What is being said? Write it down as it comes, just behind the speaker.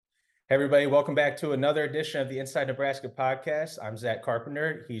Hey, everybody, welcome back to another edition of the Inside Nebraska podcast. I'm Zach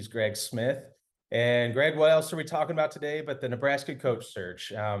Carpenter. He's Greg Smith. And Greg, what else are we talking about today but the Nebraska Coach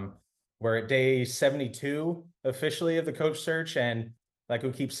Search? We're at day 72 officially of the Coach Search. And like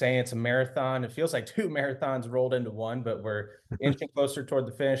we keep saying, it's a marathon. It feels like two marathons rolled into one, but we're inching closer toward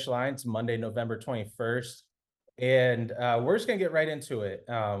the finish line. It's Monday, November 21st. And we're just going to get right into it.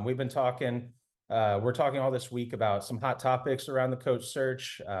 We're talking all this week about some hot topics around the coach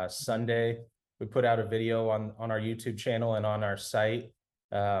search. Sunday, we put out a video on our YouTube channel and on our site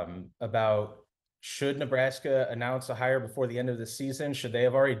about should Nebraska announce a hire before the end of the season? Should they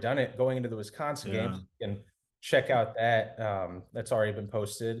have already done it going into the Wisconsin game? You can check out that. That's already been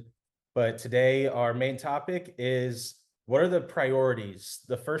posted. But today, our main topic is what are the priorities,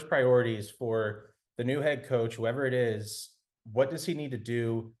 the first priorities for the new head coach, whoever it is? What does he need to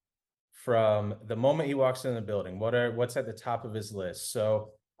do from the moment he walks in the building? What's at the top of his list? So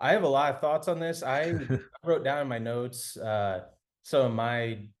I have a lot of thoughts on this. I wrote down in my notes some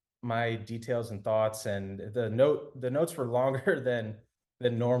of my details and thoughts, and the notes were longer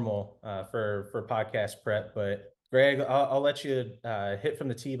than normal for podcast prep. But Greg, I'll let you hit from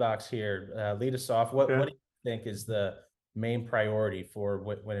the tee box here. Lead us off. What do you think is the main priority for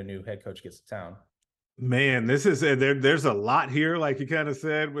when a new head coach gets to town? Man, this is there's a lot here, like you kind of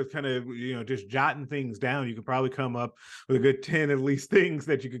said, with kind of, just jotting things down. You could probably come up with a good 10 at least things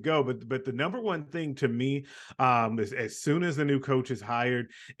that you could go. But the number one thing to me, is as soon as the new coach is hired,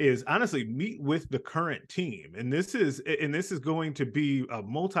 is honestly meet with the current team. And this is going to be a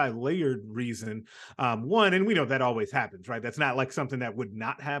multi-layered reason. One, and we know that always happens, right? That's not like something that would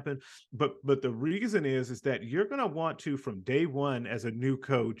not happen. But the reason is that you're gonna want to, from day one as a new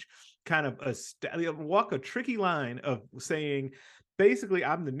coach, kind of walk a tricky line of saying, basically,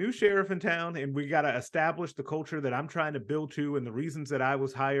 I'm the new sheriff in town and we got to establish the culture that I'm trying to build to and the reasons that I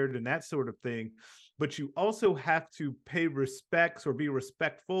was hired and that sort of thing. But you also have to pay respects or be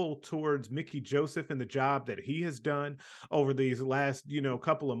respectful towards Mickey Joseph and the job that he has done over these last,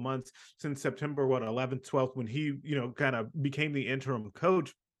 couple of months since September, 11th, 12th, when he, kind of became the interim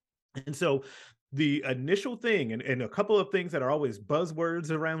coach. And so the initial thing, and a couple of things that are always buzzwords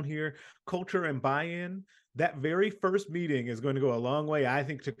around here, culture and buy-in, that very first meeting is going to go a long way, I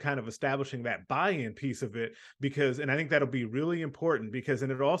think, to kind of establishing that buy-in piece of it, and I think that'll be really important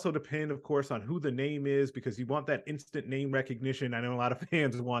and it'll also depend, of course, on who the name is, because you want that instant name recognition. I know a lot of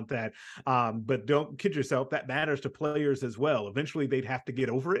fans want that, but don't kid yourself, that matters to players as well. Eventually, they'd have to get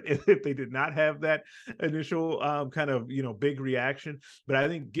over it if they did not have that initial kind of, big reaction. But I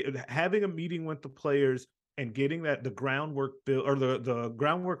think having a meeting with the players and getting the groundwork built, or the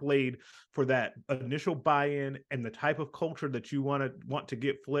groundwork laid for that initial buy-in and the type of culture that you want to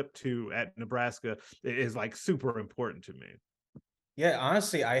get flipped to at Nebraska is like super important to me. Yeah,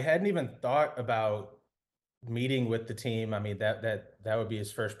 honestly, I hadn't even thought about meeting with the team. I mean, that would be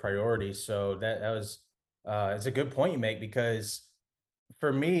his first priority. So that was it's a good point you make, because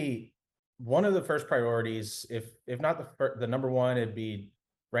for me, one of the first priorities, if not the number one, it'd be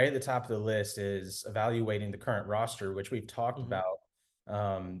right at the top of the list, is evaluating the current roster, which we've talked Mhm. about,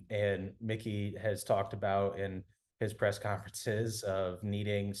 and Mickey has talked about in his press conferences of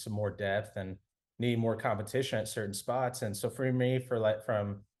needing some more depth and needing more competition at certain spots. And so for me,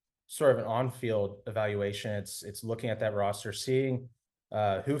 from sort of an on-field evaluation, it's looking at that roster, seeing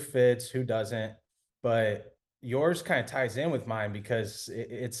who fits, who doesn't. But yours kind of ties in with mine, because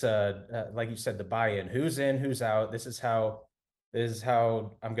it's like you said, the buy-in, who's in, who's out. This is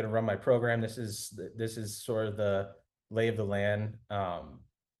how I'm going to run my program. This is sort of the lay of the land.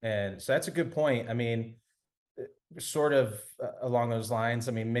 And so that's a good point. I mean, sort of along those lines,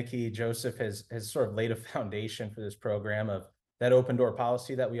 I mean, Mickey Joseph has sort of laid a foundation for this program of that open door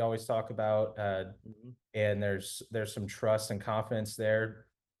policy that we always talk about. Mhm. And there's some trust and confidence there.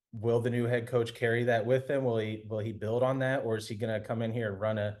 Will the new head coach carry that with him? Will he build on that, or is he going to come in here and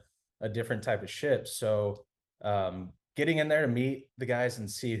run a different type of ship? So getting in there to meet the guys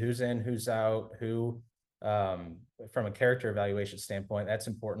and see who's in, who's out, who from a character evaluation standpoint, that's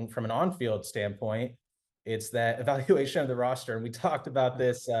important. From an on-field standpoint, it's that evaluation of the roster. And we talked about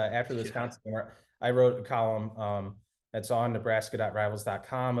this after the Yeah. Wisconsin game, where I wrote a column that's on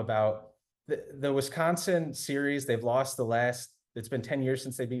nebraska.rivals.com about the Wisconsin series. They've lost it's been 10 years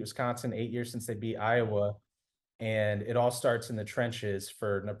since they beat Wisconsin, 8 years since they beat Iowa. And it all starts in the trenches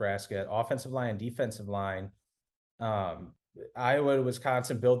for Nebraska, offensive line and defensive line. Um, Iowa and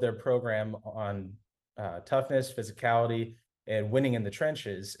Wisconsin build their program on toughness, physicality, and winning in the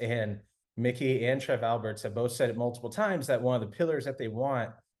trenches. And Mickey and Trev Alberts have both said it multiple times that one of the pillars that they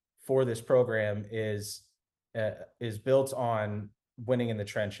want for this program is built on winning in the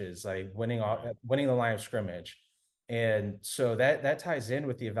trenches, like winning the line of scrimmage. And so that ties in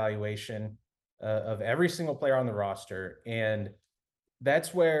with the evaluation of every single player on the roster. And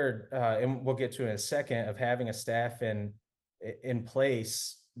that's where, and we'll get to in a second, of having a staff in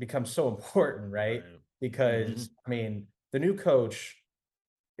place becomes so important, right? Right. Mhm. Because I mean, the new coach,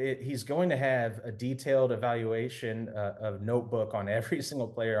 he's going to have a detailed evaluation of notebook on every single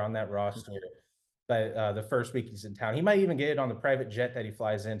player on that roster. But the first week he's in town, he might even get it on the private jet that he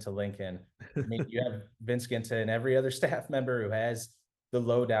flies into Lincoln. I mean, you have Vince Ginta and every other staff member who has the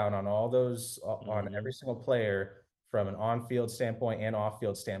lowdown on all those on every Mhm. single player from an on-field standpoint and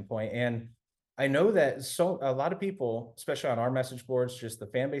off-field standpoint. And I know that so a lot of people, especially on our message boards, just the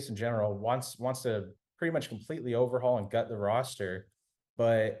fan base in general, wants to pretty much completely overhaul and gut the roster.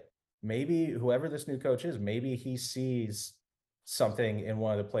 But maybe whoever this new coach is, maybe he sees something in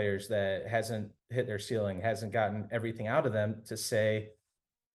one of the players that hasn't hit their ceiling, hasn't gotten everything out of them to say,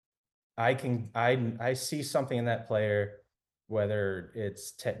 I see something in that player, whether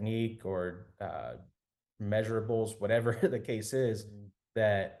it's technique or measurables, whatever the case is, Mhm.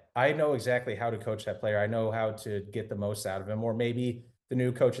 that I know exactly how to coach that player. I know how to get the most out of him. Or maybe the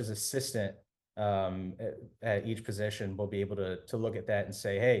new coach's assistant at each position will be able to look at that and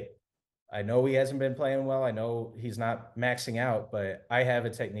say, hey, I know he hasn't been playing well. I know he's not maxing out, but I have a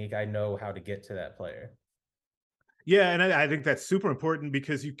technique. I know how to get to that player. Yeah, and I think that's super important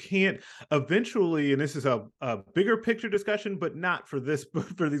because you can't eventually, and this is a bigger picture discussion, but not for this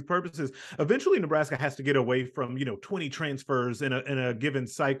for these purposes. Eventually, Nebraska has to get away from 20 transfers in a given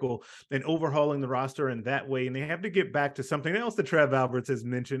cycle and overhauling the roster in that way, and they have to get back to something else that Trev Alberts has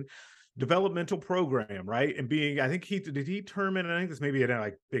mentioned, developmental program, right? And being, I think he term it, and I think this maybe at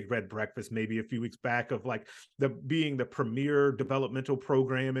like Big Red Breakfast maybe a few weeks back, of like the being the premier developmental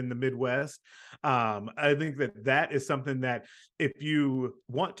program in the Midwest. I think that is something that if you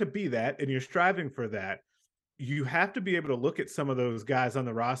want to be that and you're striving for that, you have to be able to look at some of those guys on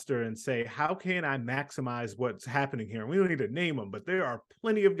the roster and say, how can I maximize what's happening here? And we don't need to name them, but there are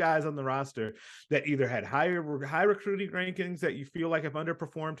plenty of guys on the roster that either had high recruiting rankings that you feel like have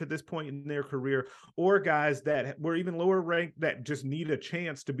underperformed to this point in their career, or guys that were even lower ranked that just need a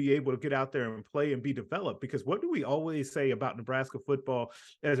chance to be able to get out there and play and be developed. Because what do we always say about Nebraska football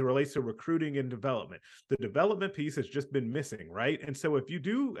as it relates to recruiting and development? The development piece has just been missing, right? And so if you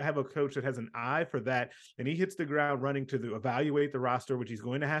do have a coach that has an eye for that, and he hits the ground running to evaluate the roster, which he's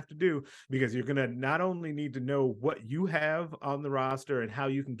going to have to do, because you're going to not only need to know what you have on the roster and how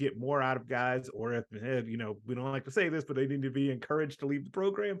you can get more out of guys, or if we don't like to say this, but they need to be encouraged to leave the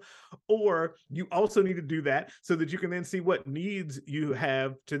program, or you also need to do that so that you can then see what needs you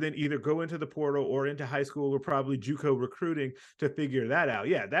have to then either go into the portal or into high school or probably JUCO recruiting to figure that out.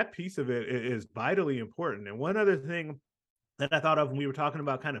 Yeah, that piece of it is vitally important. And one other thing that I thought of when we were talking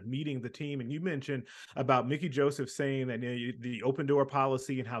about kind of meeting the team, and you mentioned about Mickey Joseph saying that the open door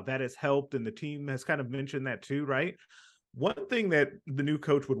policy and how that has helped, and the team has kind of mentioned that too, right? One thing that the new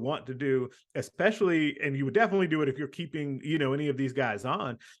coach would want to do, especially, and you would definitely do it if you're keeping, any of these guys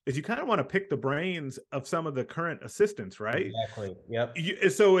on, is you kind of want to pick the brains of some of the current assistants, right? Exactly. Yep.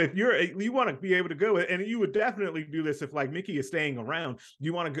 So if you want to be able to go, and you would definitely do this if like Mickey is staying around,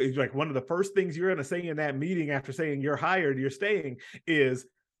 you want to go, like one of the first things you're going to say in that meeting after saying you're hired, you're staying, is,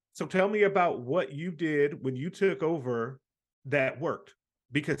 so tell me about what you did when you took over that worked.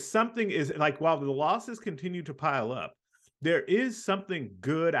 Because something is like, while the losses continue to pile up, there is something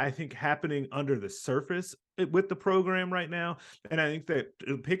good, I think, happening under the surface with the program right now. And I think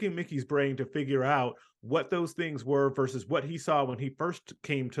that picking Mickey's brain to figure out what those things were versus what he saw when he first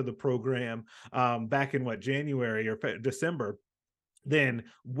came to the program, back in January or December, then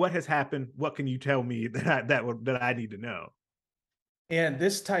what has happened? What can you tell me that I need to know? And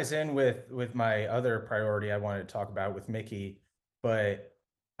this ties in with my other priority I wanted to talk about with Mickey, but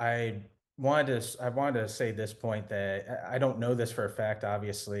I I wanted to say this point that I don't know this for a fact,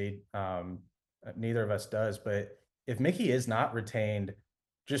 obviously. Neither of us does, but if Mickey is not retained,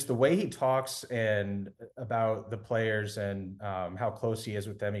 just the way he talks and about the players and how close he is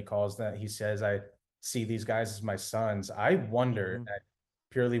with them, he calls them, he says, I see these guys as my sons. Mhm. I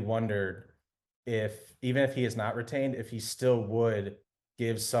purely wondered if, even if he is not retained, if he still would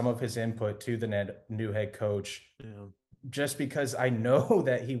give some of his input to the new head coach, Yeah. just because I know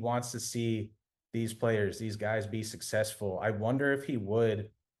that he wants to see these players, these guys be successful. I wonder if he would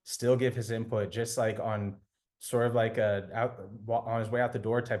still give his input, just like on sort of like a on his way out the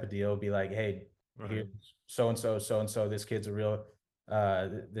door type of deal, be like, hey, here's Right. so and so, so and so. This kid's a real,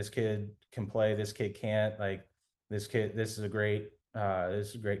 this kid can play. This kid can't. Like this kid, this is a great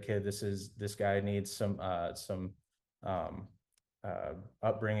kid. This guy needs some,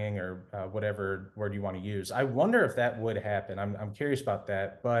 upbringing or whatever word you want to use. I wonder if that would happen. I'm curious about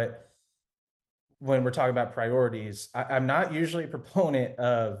that. But when we're talking about priorities, I'm not usually a proponent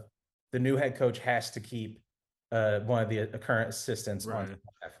of the new head coach has to keep one of the current assistants on Right.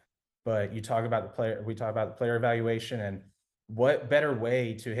 staff. But you talk about the player, we talk about the player evaluation, and what better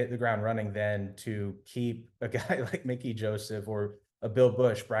way to hit the ground running than to keep a guy like Mickey Joseph or a Bill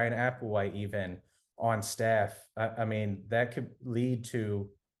Bush, Brian Applewhite even on staff. I mean, that could lead to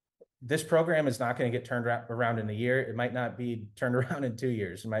this program is not going to get turned around in a year. It might not be turned around in 2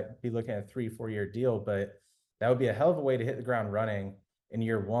 years. It might be looking at a 3, 4 year deal, but that would be a hell of a way to hit the ground running in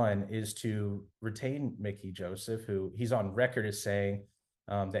year one is to retain Mickey Joseph, who he's on record as saying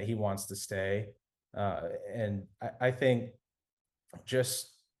that he wants to stay. And I think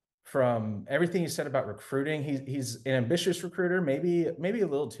just from everything you said about recruiting, he's an ambitious recruiter, maybe a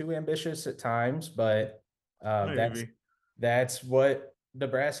little too ambitious at times, but that's Maybe. that's what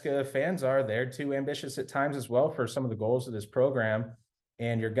Nebraska fans are. They're too ambitious at times as well for some of the goals of this program,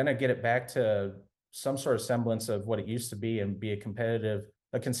 and you're going to get it back to some sort of semblance of what it used to be and be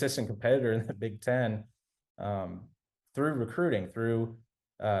a consistent competitor in the Big Ten um, through recruiting, through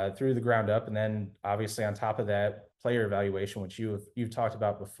the ground up, and then obviously on top of that, player evaluation, which you've talked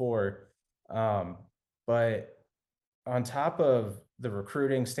about before. Um, but on top of the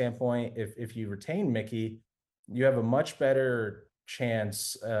recruiting standpoint, if you retain Mickey, you have a much better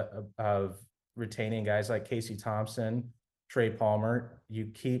chance of retaining guys like Casey Thompson, Trey Palmer. You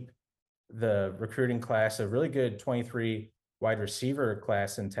keep the recruiting class, a really good 23 wide receiver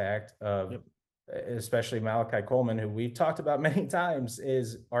class intact of Yep. especially Malachi Coleman, who we've talked about many times,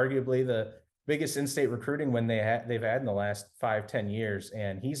 is arguably the biggest in-state recruiting win they've had in the last 5, 10 years,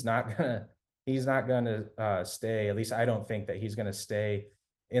 and he's not gonna stay. At least I don't think that he's gonna stay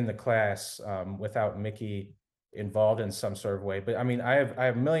in the class without Mickey involved in some sort of way. But I mean, I have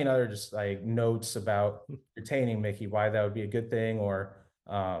a million other just like notes about retaining Mickey, why that would be a good thing, or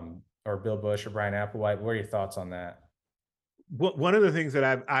Bill Bush or Brian Applewhite. What are your thoughts on that? One of the things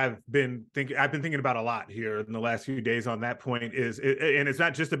that I've been thinking about a lot here in the last few days on that point is, and it's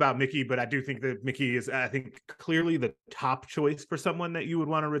not just about Mickey, but I do think that Mickey is, I think, clearly the top choice for someone that you would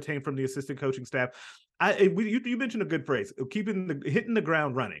want to retain from the assistant coaching staff. You mentioned a good phrase, hitting the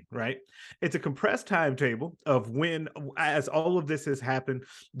ground running, right? It's a compressed timetable of when, as all of this has happened,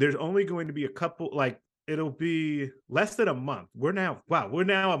 there's only going to be a couple, like it'll be less than a month. We're now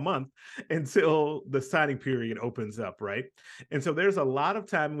a month until the signing period opens up, right? And so there's a lot of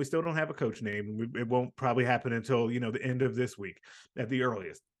time, and we still don't have a coach name. It won't probably happen until the end of this week at the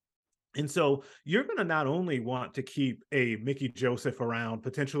earliest. And so you're going to not only want to keep a Mickey Joseph around,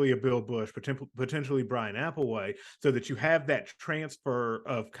 potentially a Bill Bush, potentially Brian Applewhite, so that you have that transfer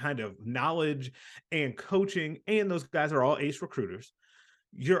of kind of knowledge and coaching, and those guys are all ace recruiters.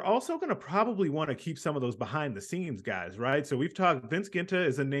 You're also going to probably want to keep some of those behind the scenes guys, right? So we've talked, Vince Ginta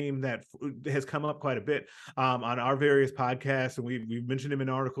is a name that has come up quite a bit on our various podcasts, and we've mentioned him in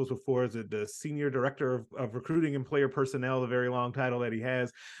articles before as the senior director of recruiting and player personnel, the very long title that he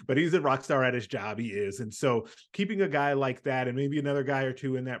has, but he's a rock star at his job. He is. And so keeping a guy like that, and maybe another guy or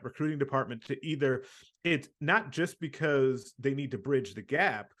two in that recruiting department, to either, it's not just because they need to bridge the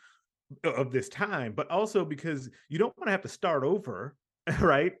gap of this time, but also because you don't want to have to start over,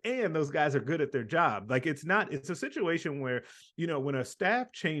 right? And those guys are good at their job. Like, it's a situation where, when a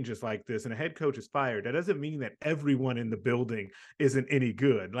staff changes like this and a head coach is fired, that doesn't mean that everyone in the building isn't any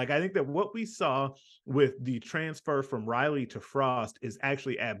good. Like, I think that what we saw with the transfer from Riley to Frost is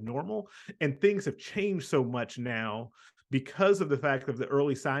actually abnormal, and things have changed so much now because of the fact of the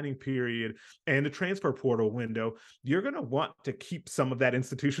early signing period and the transfer portal window. You're going to want to keep some of that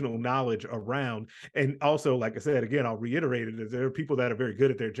institutional knowledge around. And also, like I said, again, I'll reiterate it, is there are people that are very good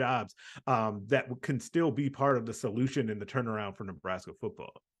at their jobs that can still be part of the solution in the turnaround for Nebraska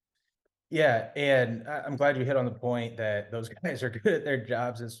football. Yeah, and I'm glad you hit on the point that those guys are good at their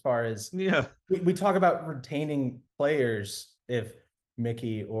jobs as far as Yeah. we talk about retaining players if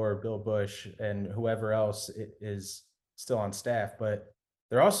Mickey or Bill Bush and whoever else is still on staff, but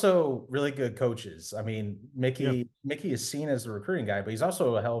they're also really good coaches. I mean, Yeah. Mickey is seen as a recruiting guy, but he's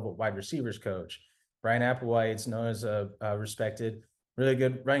also a hell of a wide receivers coach. Brian Applewhite's known as a respected, really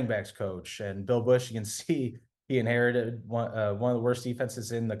good running backs coach, and Bill Bush, you can see he inherited one of the worst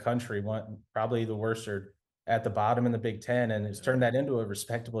defenses in the country, probably the worst or at the bottom in the Big Ten, and has turned that into a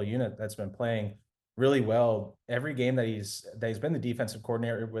respectable unit that's been playing really well every game that he's been the defensive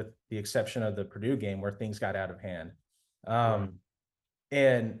coordinator, with the exception of the Purdue game where things got out of hand. Right.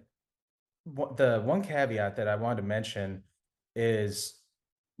 And the one caveat that I wanted to mention is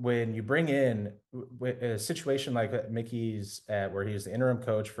when you bring in a situation like Mickey's at, where he was the interim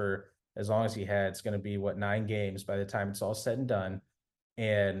coach for as long as he had, it's going to be what, 9 games by the time it's all said and done.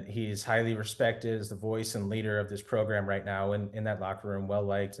 And he's highly respected as the voice and leader of this program right now in that locker room, well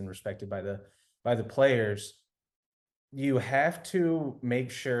liked and respected by the players. You have to make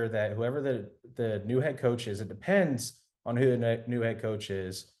sure that whoever the new head coach is, it depends on who the new head coach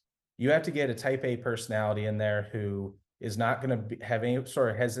is. You have to get a type A personality in there who is not going to have any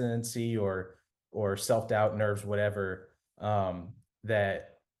sort of hesitancy or self doubt, nerves, whatever. That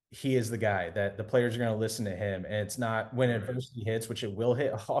he is the guy that the players are going to listen to him, and it's not when Right. adversity hits, which it will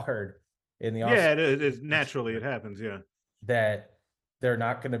hit hard in the off Yeah, it is naturally it happens. Yeah. that there's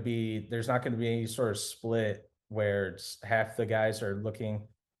not going to be any sort of split where it's half the guys are looking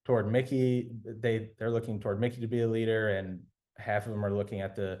toward Mickey, they're looking toward Mickey to be a leader, and half of them are looking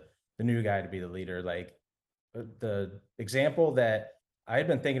at the new guy to be the leader. Like the example that I had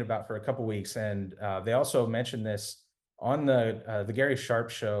been thinking about for a couple weeks, and they also mentioned this on the Gary Sharp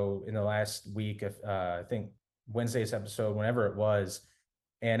show in the last week of I think Wednesday's episode, whenever it was.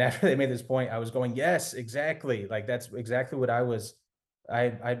 And after they made this point, I was going, yes, exactly. Like that's exactly what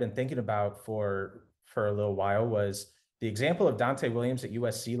I've been thinking about for a little while, was the example of Dante Williams at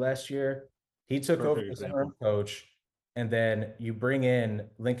USC last year. He took over Perfect as interim example. coach, and then you bring in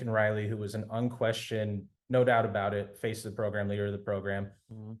Lincoln Riley, who was an unquestioned, no doubt about it, face of the program, leader of the program,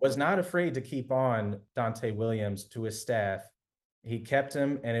 Mhm. was not afraid to keep on Dante Williams to his staff. He kept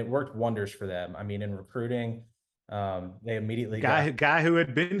him, and it worked wonders for them. I mean, in recruiting, they immediately got. Guy who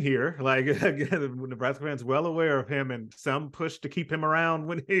had been here, like again, Nebraska fans well aware of him, and some pushed to keep him around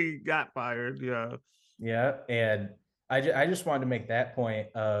when he got fired. Yeah. Yeah, and I just wanted to make that point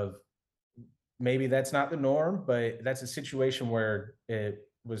of maybe that's not the norm, but that's a situation where it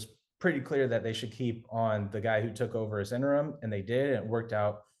was pretty clear that they should keep on the guy who took over as interim, and they did, and it worked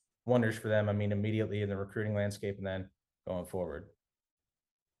out wonders for them. I mean, immediately in the recruiting landscape and then going forward.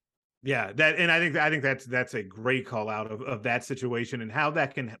 Yeah, that and I think that's a great call out of that situation and how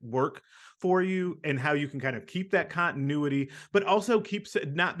that can work for you and how you can kind of keep that continuity, but also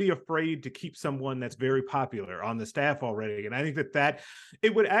not be afraid to keep someone that's very popular on the staff already. And I think that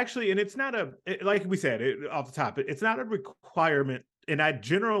it would actually, and it's not like we said off the top, it's not a requirement. And I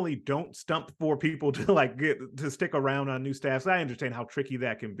generally don't stump for people to like get to stick around on new staffs. I understand how tricky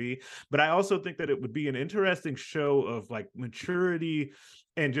that can be, but I also think that it would be an interesting show of like maturity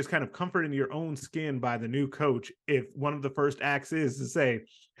and just kind of comfort in your own skin by the new coach if one of the first acts is to say,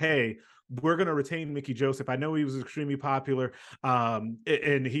 hey, we're going to retain Mickey Joseph. I know he was extremely popular,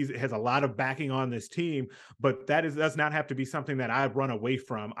 and he has a lot of backing on this team, but does not have to be something that I run away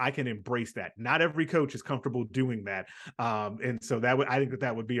from. I can embrace that. Not every coach is comfortable doing that, and so I think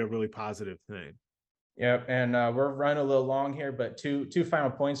that would be a really positive thing. Yep, and we're running a little long here, but two final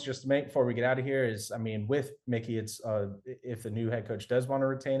points just to make before we get out of here is, I mean, with Mickey, it's if the new head coach does want to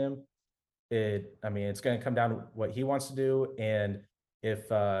retain him, I mean, it's going to come down to what he wants to do, and if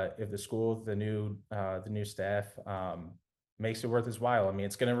the school, the new staff, makes it worth his while. I mean,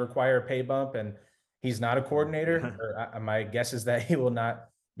 it's going to require a pay bump, and he's not a coordinator. Or my guess is that he will not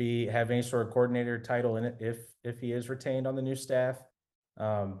have any sort of coordinator title in it if he is retained on the new staff.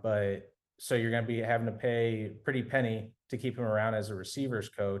 But so you're going to be having to pay pretty penny to keep him around as a receivers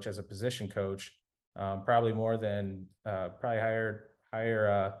coach, as a position coach, probably more than probably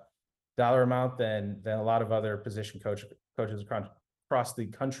higher dollar amount than a lot of other position coaches across the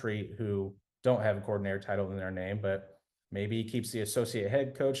country who don't have a coordinator title in their name. But maybe he keeps the associate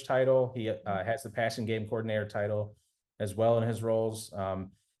head coach title. He has the passing game coordinator title as well in his roles. And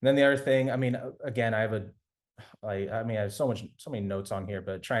then the other thing, I mean, again, I mean, I have so many notes on here,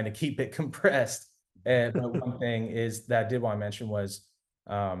 but trying to keep it compressed. But one thing is that I did want to mention was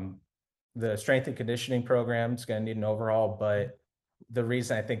um, the strength and conditioning program is going to need an overhaul. But the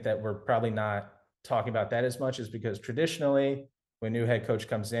reason I think that we're probably not talking about that as much is because traditionally, when a new head coach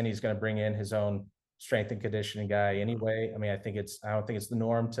comes in, he's going to bring in his own strength and conditioning guy anyway. I mean, I don't think it's the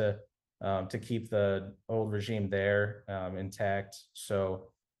norm to keep the old regime there intact. So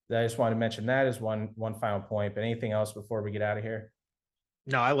I just wanted to mention that as one final point. But anything else before we get out of here?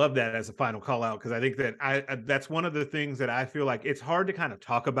 No, I love that as a final call out because I think that that's one of the things that I feel like it's hard to kind of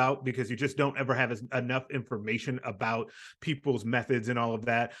talk about because you just don't ever have enough information about people's methods and all of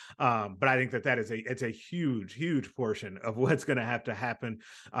that. But I think that it's a huge portion of what's going to have to happen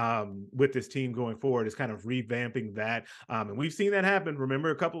with this team going forward is kind of revamping that. And we've seen that happen. Remember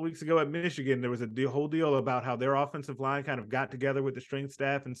a couple of weeks ago at Michigan, there was a whole deal about how their offensive line kind of got together with the strength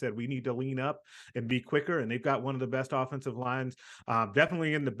staff and said we need to lean up and be quicker. And they've got one of the best offensive lines. Definitely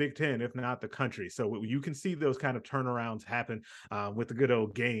definitely in the Big Ten, if not the country. So you can see those kind of turnarounds happen with the good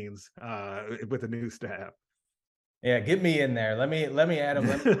old gains with the new staff. Yeah, get me in there. Let me add them.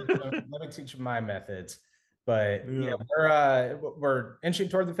 Let me teach 'em my methods. But yeah, Yeah, we're inching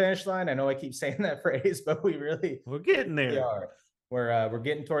toward the finish line. I know I keep saying that phrase, but we're getting we there. are. We're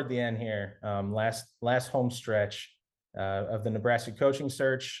getting toward the end here. Last home stretch of the Nebraska coaching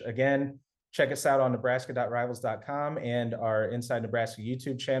search. Again, check us out on nebraska.rivals.com and our Inside Nebraska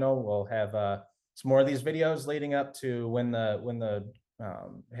YouTube channel. We'll have some more of these videos leading up to when the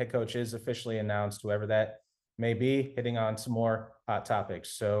head coach is officially announced, whoever that may be, hitting on some more hot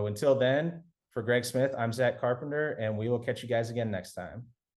topics. So until then, for Greg Smith, I'm Zach Carpenter, and we will catch you guys again next time.